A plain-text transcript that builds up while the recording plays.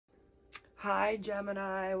Hi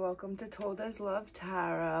Gemini, welcome to Told Us Love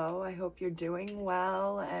Tarot. I hope you're doing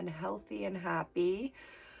well and healthy and happy.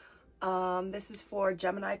 This is for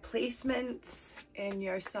Gemini placements in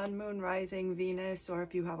your Sun, Moon, Rising, Venus, or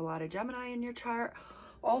if you have a lot of Gemini in your chart.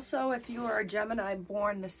 Also, if you are a Gemini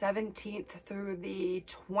born the 17th through the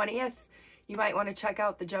 20th, you might want to check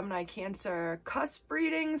out the Gemini Cancer cusp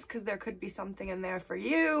readings because there could be something in there for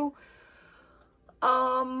you.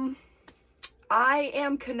 I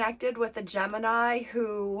am connected with a Gemini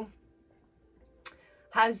who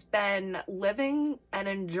has been living and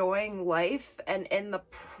enjoying life, and in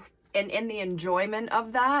the enjoyment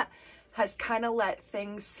of that has kind of let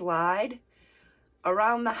things slide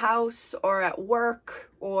around the house or at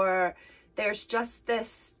work, or there's just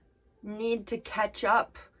this need to catch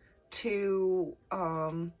up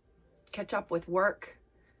with work,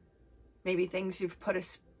 maybe things you've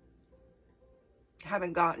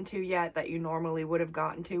haven't gotten to yet that you normally would have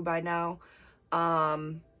gotten to by now.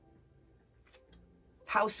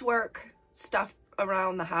 Housework, stuff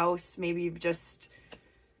around the house. Maybe you've just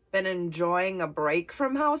been enjoying a break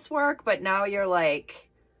from housework, but now you're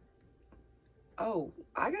like, oh,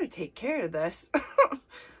 I gotta take care of this.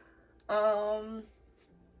 I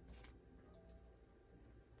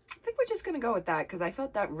think we're just gonna go with that because I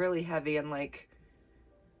felt that really heavy, and like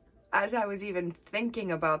as I was even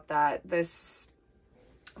thinking about that, this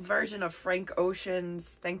version of Frank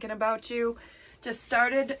Ocean's Thinking About You just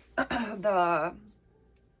started, the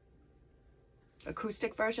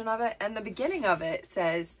acoustic version of it, and the beginning of it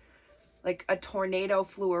says like a tornado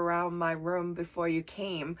flew around my room before you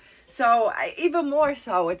came. So even more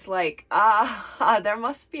so, it's like there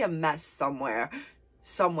must be a mess somewhere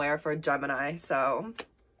for Gemini. So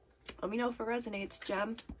let me know if it resonates,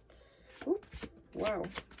 Gem. Oop, whoa,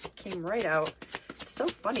 came right out. It's so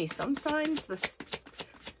funny, some signs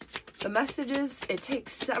the messages, it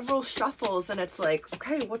takes several shuffles and it's like,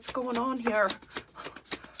 okay, what's going on here?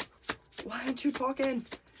 Why aren't you talking?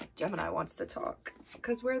 Gemini wants to talk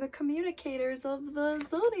because we're the communicators of the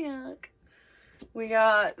zodiac. We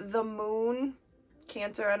got the moon,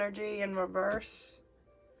 Cancer energy in reverse.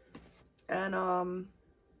 And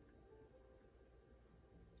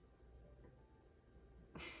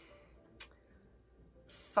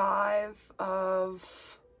 5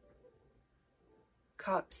 of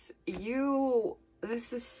Cups.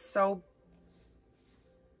 This is so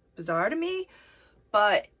bizarre to me,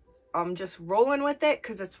 but I'm just rolling with it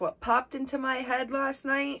because it's what popped into my head last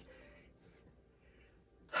night.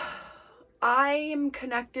 I am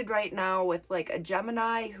connected right now with like a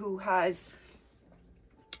Gemini who has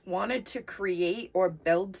wanted to create or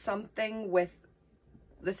build something with,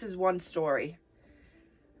 this is one story,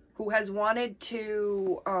 who has wanted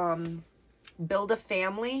to build a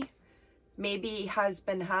family, maybe has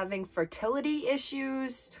been having fertility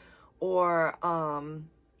issues, or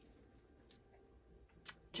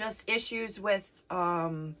just issues with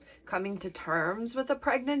coming to terms with a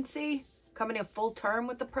pregnancy, coming to full term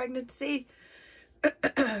with the pregnancy.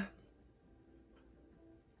 And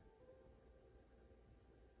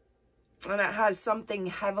it has something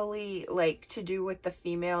heavily like to do with the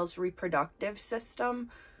female's reproductive system.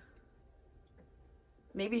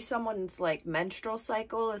 Maybe someone's like menstrual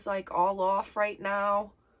cycle is like all off right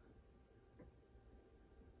now.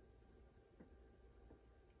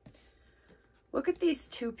 Look at these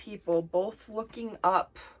two people both looking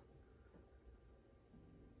up.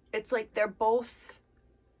 It's like they're both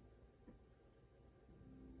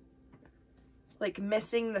like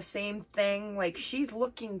missing the same thing. Like she's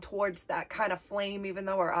looking towards that kind of flame even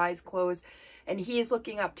though her eyes closed, and he's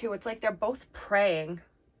looking up too. It's like they're both praying.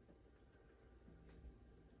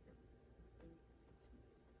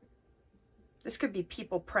 This could be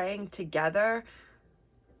people praying together.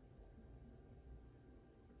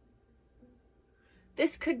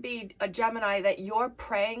 This could be a Gemini that you're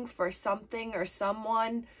praying for something or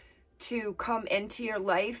someone to come into your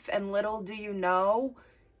life, and little do you know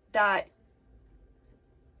that,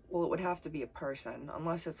 well, it would have to be a person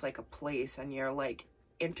unless it's like a place and you're like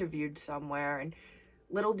interviewed somewhere, and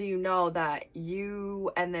little do you know that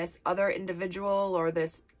you and this other individual or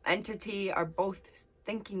this entity are both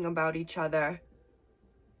thinking about each other.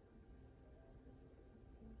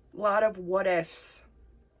 A lot of what ifs.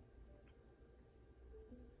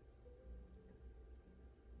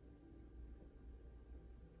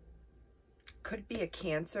 Could be a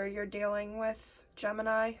Cancer you're dealing with,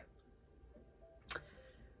 Gemini.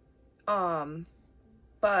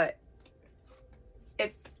 But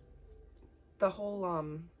if the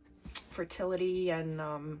whole fertility and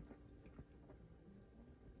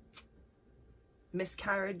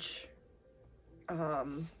miscarriage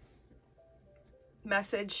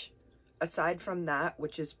message aside from that,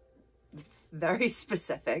 which is very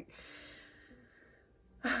specific,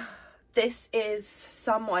 this is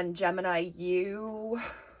someone, Gemini, you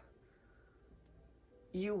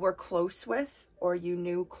were close with, or you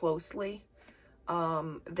knew closely.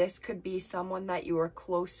 This could be someone that you were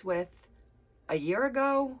close with a year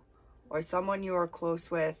ago, or someone you were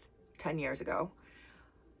close with 10 years ago.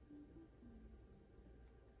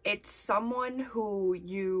 It's someone who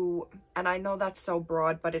you, and I know that's so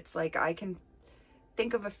broad, but it's like I can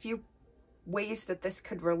think of a few ways that this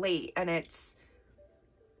could relate, and it's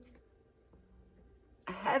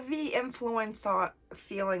a heavy influence on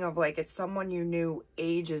feeling of like it's someone you knew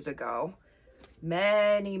ages ago,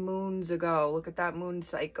 many moons ago. Look at that moon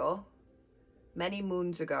cycle, many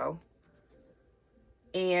moons ago.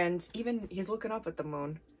 And even he's looking up at the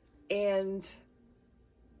moon, and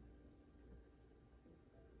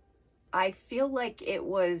I feel like it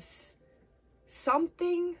was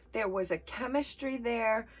something, there was a chemistry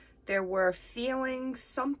there, there were feelings,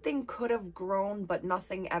 something could have grown, but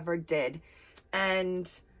nothing ever did.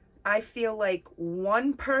 And I feel like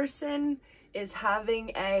one person is having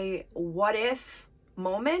a what if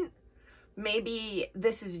moment. Maybe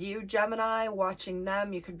this is you, Gemini, watching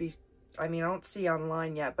them. You could be, I mean, I don't see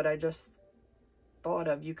online yet, but I just thought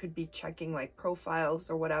of, you could be checking like profiles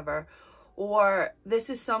or whatever. Or this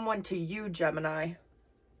is someone to you, Gemini,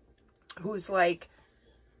 who's like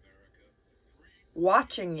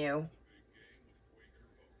watching you.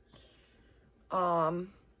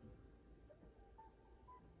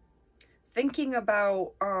 Thinking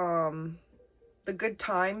about the good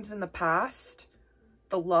times in the past,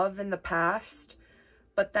 the love in the past,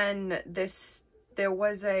 but then there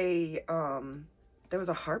was a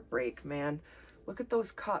heartbreak, man. Look at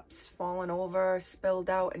those cups falling over, spilled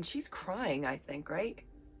out, and she's crying, I think, right?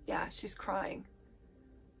 Yeah, she's crying.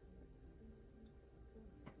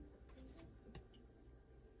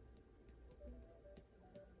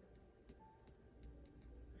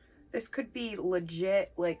 This could be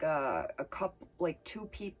legit like a couple, like two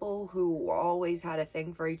people who always had a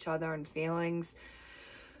thing for each other and feelings.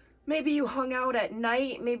 Maybe you hung out at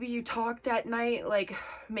night, maybe you talked at night, like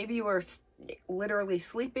maybe you were literally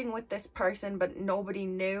sleeping with this person, but nobody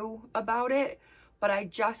knew about it. But I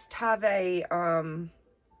just have a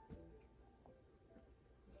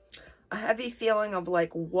heavy feeling of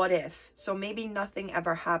like, what if? So maybe nothing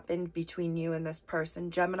ever happened between you and this person,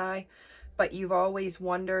 Gemini, but you've always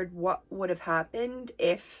wondered what would have happened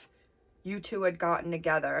if you two had gotten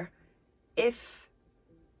together, if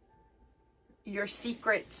your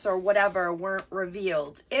secrets or whatever weren't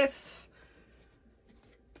revealed, if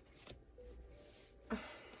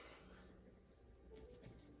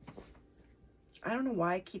I don't know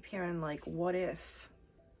why I keep hearing like, what if?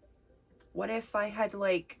 What if I had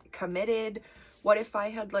like committed? What if I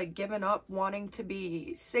had like given up wanting to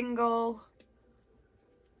be single?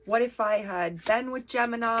 What if I had been with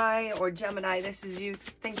Gemini, or Gemini, this is you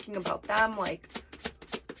thinking about them, like,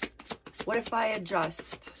 what if I had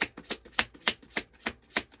just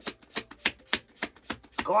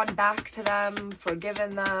gone back to them,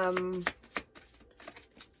 forgiven them,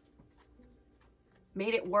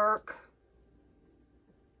 made it work,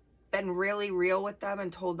 been really real with them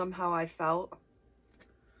and told them how I felt?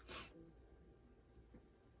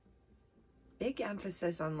 Big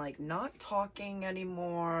emphasis on like not talking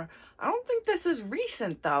anymore. I don't think this is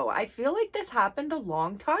recent though. I feel like this happened a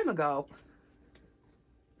long time ago.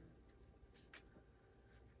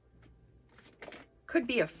 Could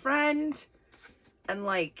be a friend, and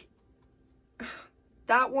like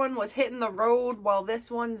that one was hitting the road while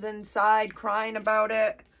this one's inside crying about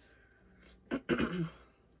it.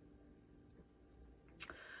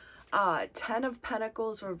 10 of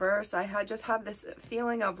Pentacles reverse. I just have this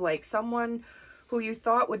feeling of like someone who you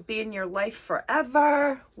thought would be in your life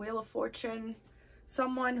forever. Wheel of Fortune.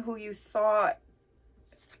 Someone who you thought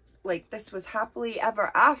like this was happily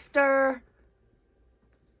ever after.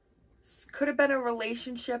 This could have been a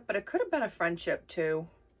relationship, but it could have been a friendship too.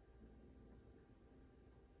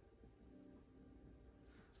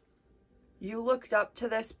 You looked up to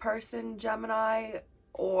this person, Gemini,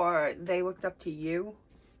 or they looked up to you.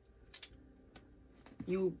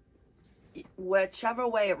 You, whichever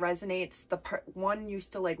way it resonates, one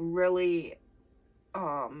used to like really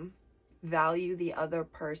value the other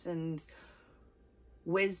person's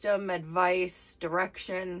wisdom, advice,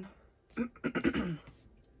 direction. The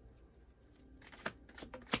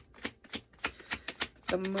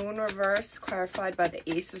Moon reverse clarified by the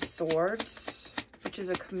Ace of Swords, which is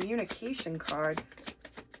a communication card.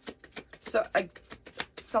 So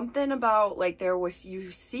something about like there was, you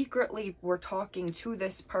secretly were talking to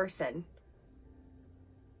this person.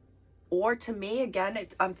 Or to me, again,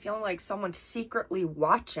 I'm feeling like someone's secretly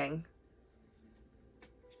watching.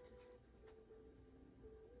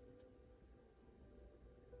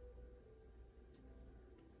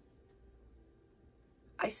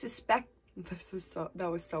 I suspect,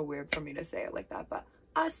 that was so weird for me to say it like that, but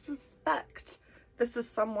I suspect this is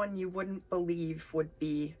someone you wouldn't believe would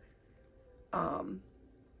be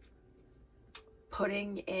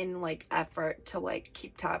putting in like effort to like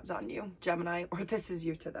keep tabs on you, Gemini, or this is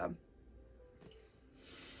you to them.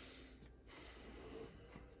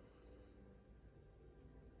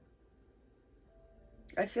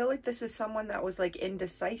 I feel like this is someone that was like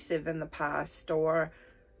indecisive in the past, or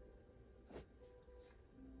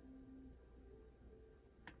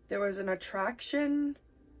there was an attraction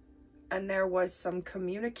and there was some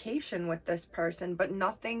communication with this person, but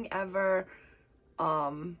nothing ever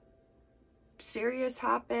serious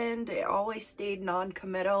happened. It always stayed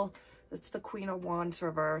non-committal. That's the Queen of Wands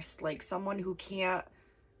reversed. Like someone who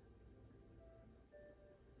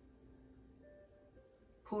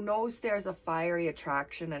knows there's a fiery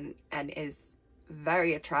attraction and is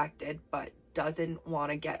very attracted, but doesn't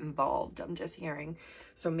want to get involved. I'm just hearing.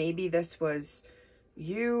 So maybe this was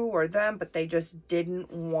you or them, but they just didn't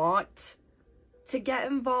want to get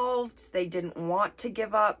involved. They didn't want to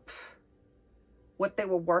give up what they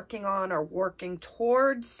were working on or working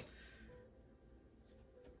towards.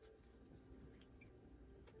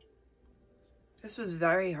 This was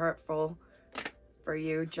very hurtful for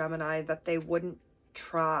you, Gemini, that they wouldn't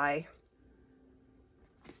try.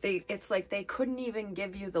 It's like they couldn't even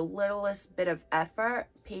give you the littlest bit of effort.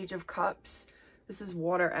 Page of Cups. This is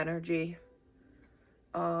water energy.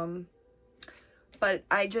 But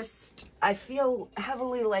I feel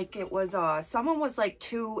heavily like it was, someone was like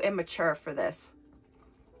too immature for this.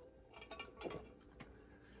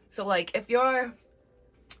 So like if you're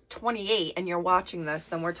 28 and you're watching this,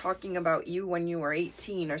 then we're talking about you when you were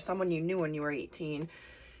 18 or someone you knew when you were 18.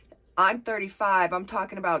 I'm 35. I'm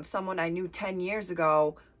talking about someone I knew 10 years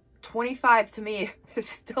ago. 25 to me is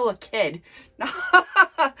still a kid.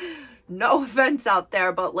 No offense out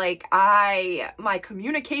there, but like my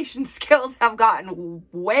communication skills have gotten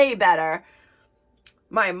way better.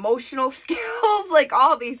 My emotional skills, like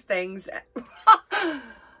all these things.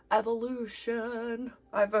 Evolution.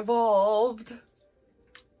 I've evolved.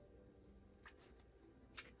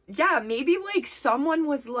 Yeah, maybe like someone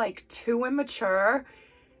was like too immature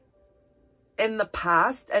in the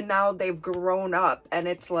past and now they've grown up and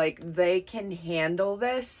it's like they can handle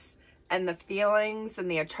this and the feelings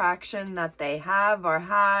and the attraction that they have or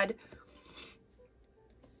had.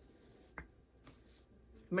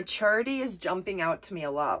 Maturity is jumping out to me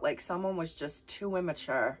a lot. Like someone was just too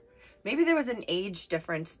immature. Maybe there was an age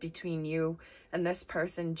difference between you and this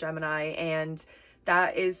person, Gemini, and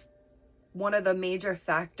that is one of the major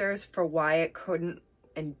factors for why it couldn't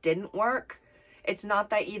and didn't work. It's not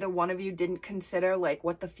that either one of you didn't consider like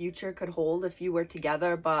what the future could hold if you were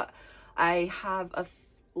together, but I have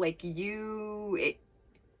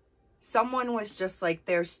someone was just like,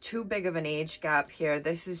 there's too big of an age gap here.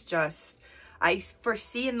 This is just, I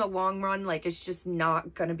foresee in the long run, like it's just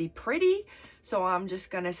not gonna be pretty. So I'm just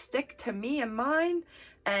gonna stick to me and mine.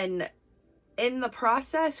 And in the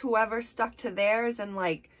process, whoever stuck to theirs and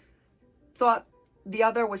like thought the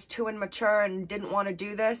other was too immature and didn't want to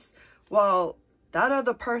do this, well, that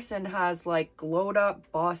other person has like glowed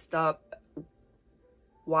up, bossed up,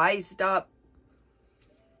 wised up.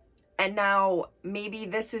 And now maybe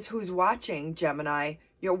this is who's watching, Gemini.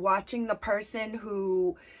 You're watching the person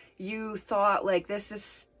who you thought like,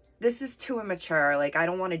 this is too immature. Like, I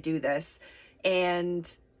don't want to do this.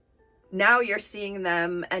 And now you're seeing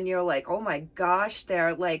them and you're like, oh my gosh,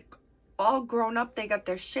 they're like all grown up. They got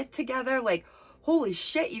their shit together. Like, holy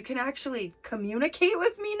shit, you can actually communicate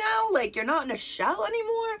with me now? Like, you're not in a shell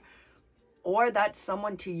anymore? Or that's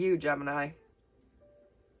someone to you, Gemini.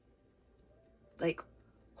 Like,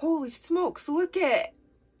 holy smokes, look at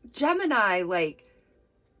Gemini. Like,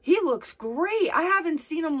 he looks great. I haven't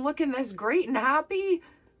seen him looking this great and happy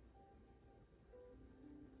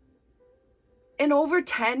in over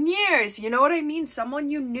 10 years. You know what I mean? Someone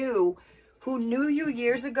you knew, who knew you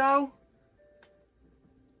years ago,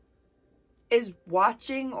 is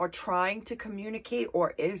watching or trying to communicate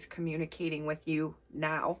or is communicating with you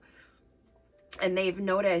now. And they've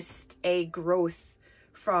noticed a growth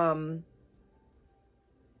from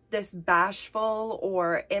this bashful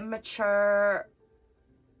or immature,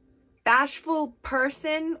 bashful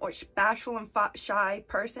person or bashful and shy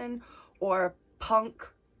person or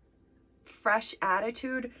punk, fresh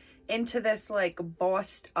attitude into this like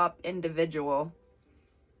bossed up individual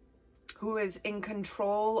who is in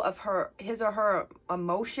control of his or her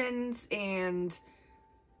emotions and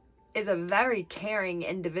is a very caring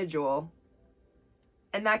individual.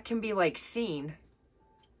 And that can be like seen.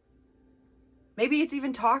 Maybe it's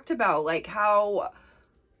even talked about, like how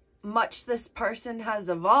much this person has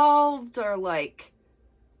evolved, or like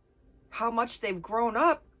how much they've grown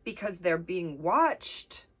up because they're being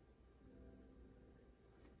watched.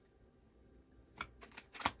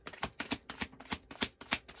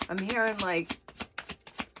 I'm hearing like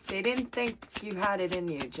they didn't think you had it in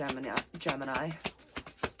you, Gemini,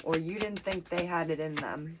 or you didn't think they had it in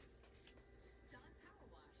them.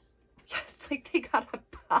 Yeah, it's like they got a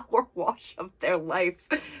power wash of their life,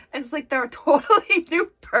 and it's like they're a totally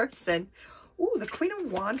new person. Ooh, the Queen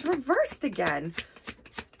of Wands reversed again.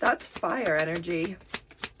 That's fire energy.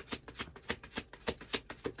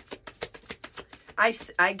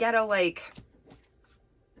 I get a like,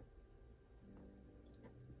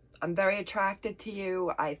 I'm very attracted to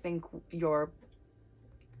you. I think you're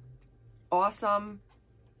awesome,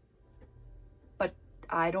 but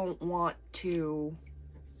I don't want to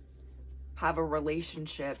have a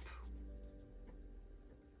relationship.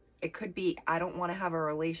 It could be I don't want to have a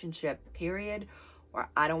relationship, period, or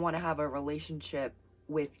I don't want to have a relationship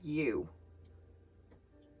with you.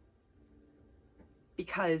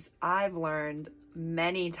 Because I've learned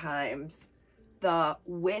many times the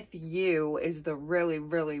with you is the really,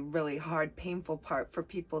 really, really hard, painful part for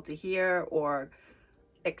people to hear or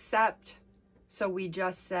accept. So we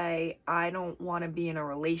just say, I don't want to be in a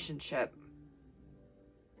relationship.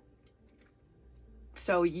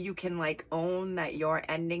 So you can like own that you're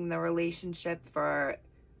ending the relationship for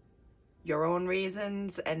your own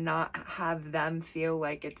reasons and not have them feel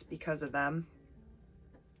like it's because of them.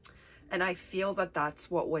 And I feel that that's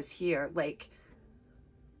what was here. Like,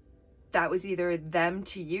 that was either them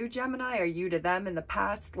to you, Gemini, or you to them in the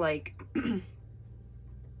past. Like,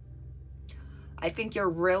 I think you're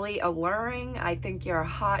really alluring. I think you're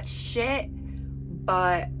hot shit.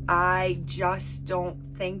 But I just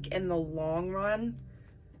don't think in the long run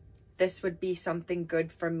this would be something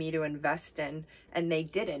good for me to invest in. And they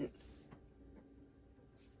didn't.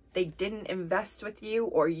 They didn't invest with you,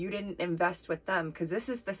 or you didn't invest with them, because this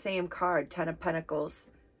is the same card, Ten of Pentacles.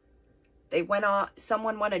 They went on,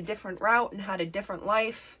 someone went a different route and had a different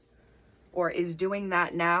life, or is doing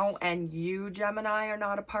that now, and you, Gemini, are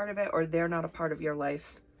not a part of it, or they're not a part of your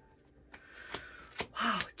life.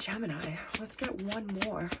 Wow, Gemini, let's get one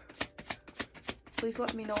more. Please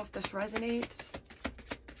let me know if this resonates.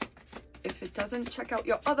 If it doesn't, check out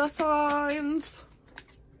your other signs.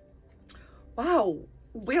 Wow.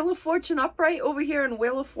 Wheel of Fortune upright over here and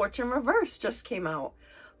Wheel of Fortune reverse just came out.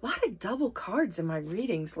 A lot of double cards in my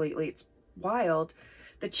readings lately. It's wild.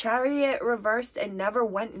 The Chariot reversed and never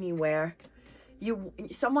went anywhere.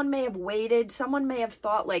 Someone may have waited. Someone may have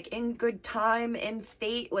thought like in good time, in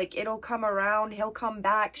fate, like it'll come around. He'll come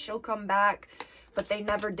back. She'll come back. But they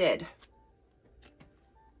never did.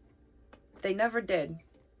 They never did.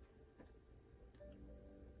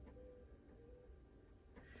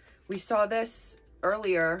 We saw this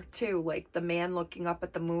earlier too, like the man looking up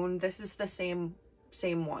at the moon. This is the same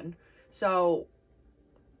one. So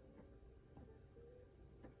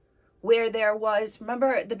where there was,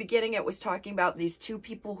 remember at the beginning it was talking about these two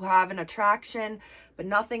people who have an attraction but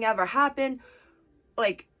nothing ever happened.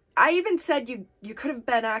 Like I even said you could have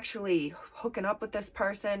been actually hooking up with this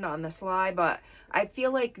person on the sly, but I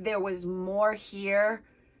feel like there was more here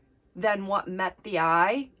than what met the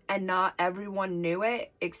eye, and not everyone knew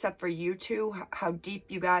it except for you two, how deep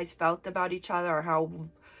you guys felt about each other, or how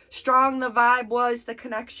strong the vibe was, the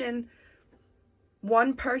connection.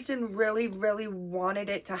 One person really, really wanted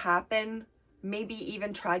it to happen, maybe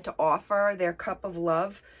even tried to offer their cup of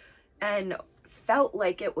love, and felt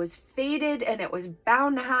like it was fated and it was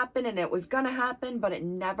bound to happen and it was gonna happen, but it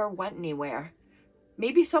never went anywhere.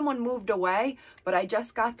 Maybe someone moved away, but I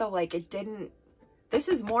just got the like it didn't. This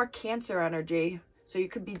is more Cancer energy. So you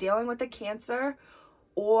could be dealing with a Cancer,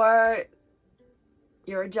 or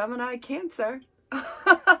you're a Gemini Cancer.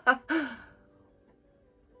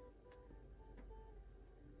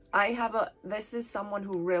 This is someone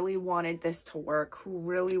who really wanted this to work, who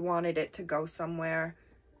really wanted it to go somewhere.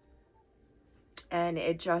 And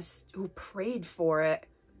who prayed for it.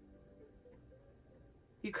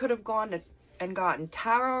 You could have gone and gotten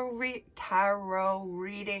tarot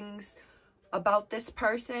readings about this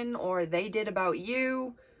person, or they did about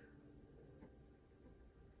you.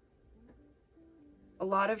 A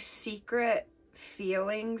lot of secret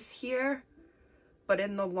feelings here, but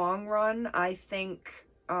in the long run, I think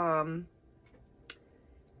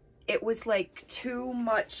it was like too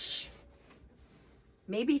much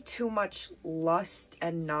maybe too much lust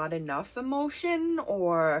and not enough emotion,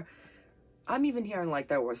 or I'm even hearing like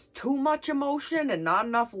there was too much emotion and not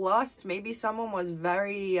enough lust. Maybe someone was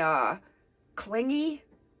very clingy,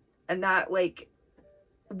 and that like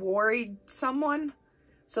worried someone,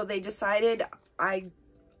 so they decided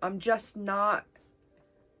I'm just not,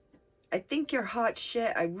 I think you're hot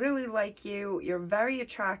shit, I really like you, you're very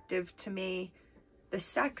attractive to me, the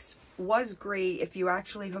sex was great if you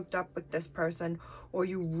actually hooked up with this person, or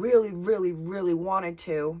you really, really, really wanted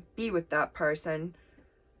to be with that person.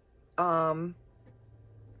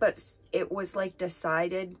 But it was like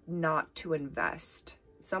decided not to invest.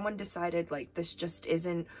 Someone decided like, this just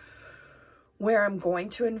isn't where I'm going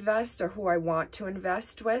to invest or who I want to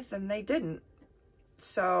invest with, and they didn't.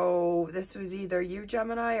 So this was either you,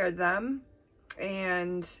 Gemini, or them.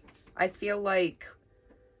 And I feel like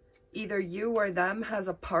either you or them has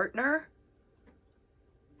a partner,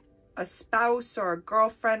 a spouse or a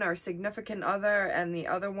girlfriend or a significant other, and the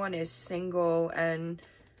other one is single, and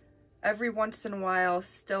every once in a while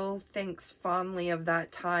still thinks fondly of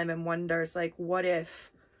that time and wonders like, what if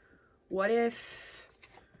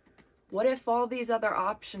all these other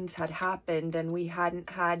options had happened and we hadn't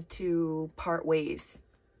had to part ways?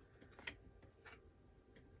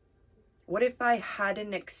 What if I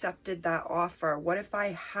hadn't accepted that offer? What if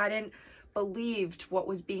I hadn't believed what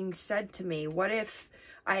was being said to me? What if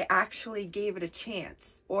I actually gave it a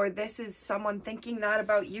chance? Or this is someone thinking that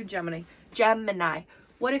about you, Gemini.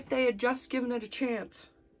 What if they had just given it a chance?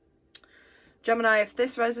 Gemini, if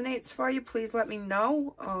this resonates for you, please let me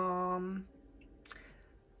know.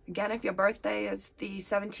 Again, if your birthday is the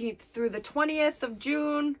 17th through the 20th of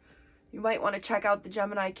June, you might want to check out the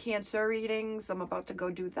Gemini Cancer readings. I'm about to go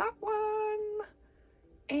do that one.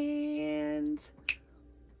 And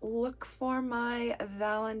look for my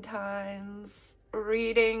Valentine's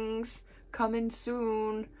readings coming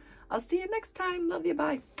soon. I'll see you next time. Love you.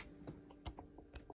 Bye.